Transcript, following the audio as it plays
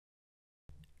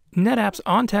NetApp's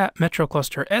ONTAP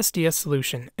MetroCluster SDS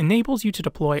solution enables you to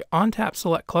deploy ONTAP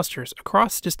Select clusters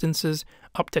across distances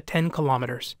up to 10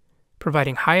 kilometers,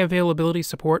 providing high availability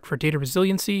support for data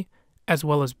resiliency as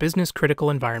well as business-critical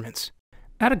environments.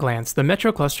 At a glance, the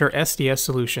MetroCluster SDS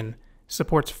solution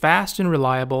supports fast and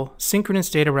reliable synchronous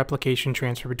data replication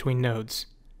transfer between nodes.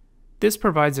 This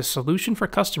provides a solution for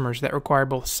customers that require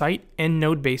both site and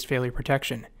node-based failure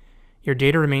protection. Your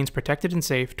data remains protected and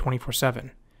safe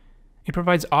 24/7. It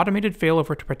provides automated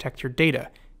failover to protect your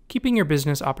data, keeping your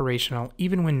business operational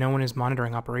even when no one is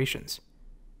monitoring operations.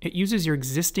 It uses your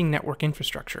existing network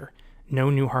infrastructure. No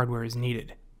new hardware is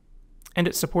needed. And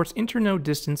it supports internode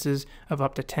distances of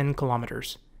up to 10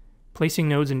 kilometers. Placing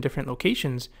nodes in different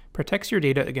locations protects your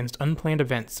data against unplanned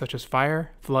events such as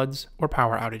fire, floods, or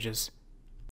power outages.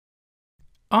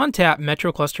 ONTAP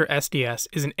MetroCluster SDS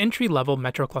is an entry-level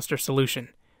MetroCluster solution.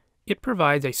 It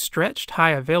provides a stretched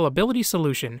high availability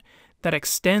solution that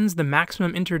extends the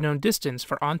maximum internode distance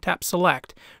for ONTAP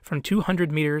Select from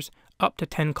 200 meters up to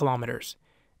 10 kilometers.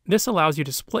 This allows you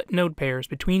to split node pairs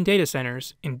between data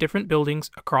centers in different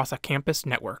buildings across a campus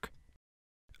network.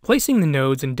 Placing the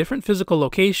nodes in different physical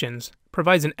locations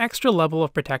provides an extra level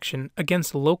of protection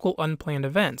against local unplanned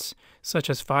events, such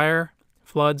as fire,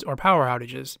 floods, or power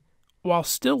outages, while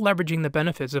still leveraging the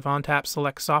benefits of ONTAP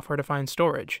Select software-defined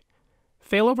storage.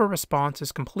 Failover response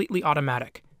is completely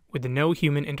automatic, with no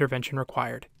human intervention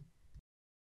required.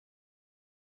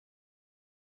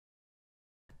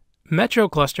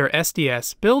 MetroCluster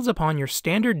SDS builds upon your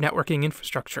standard networking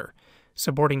infrastructure,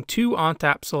 supporting 2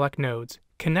 ONTAP Select nodes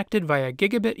connected via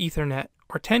Gigabit Ethernet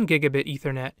or 10 Gigabit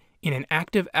Ethernet in an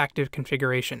active-active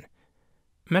configuration.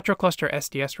 MetroCluster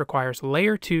SDS requires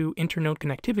Layer 2 internode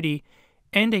connectivity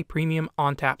and a premium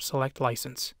ONTAP Select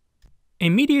license. A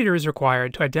mediator is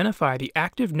required to identify the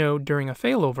active node during a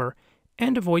failover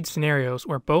and avoid scenarios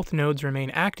where both nodes remain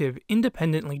active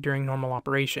independently during normal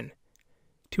operation.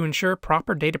 To ensure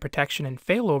proper data protection and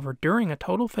failover during a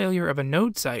total failure of a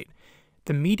node site,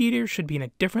 the mediator should be in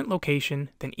a different location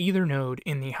than either node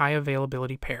in the high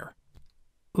availability pair.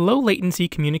 Low latency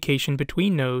communication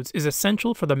between nodes is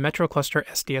essential for the MetroCluster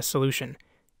SDS solution.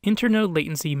 Internode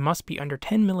latency must be under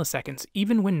 10 milliseconds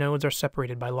even when nodes are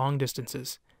separated by long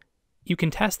distances. You can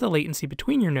test the latency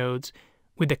between your nodes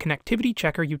with the Connectivity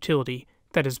Checker utility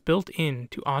that is built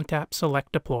into ONTAP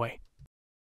Select Deploy.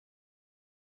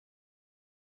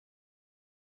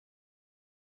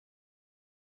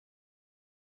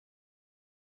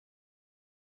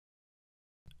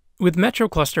 With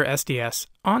MetroCluster SDS,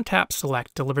 ONTAP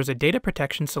Select delivers a data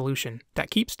protection solution that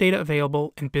keeps data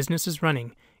available and businesses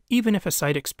running even if a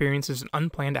site experiences an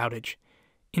unplanned outage.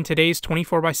 In today's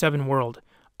 24/7 world,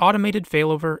 automated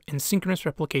failover and synchronous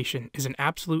replication is an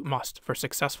absolute must for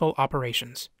successful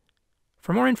operations.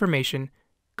 For more information,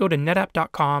 go to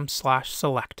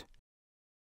netapp.com/select.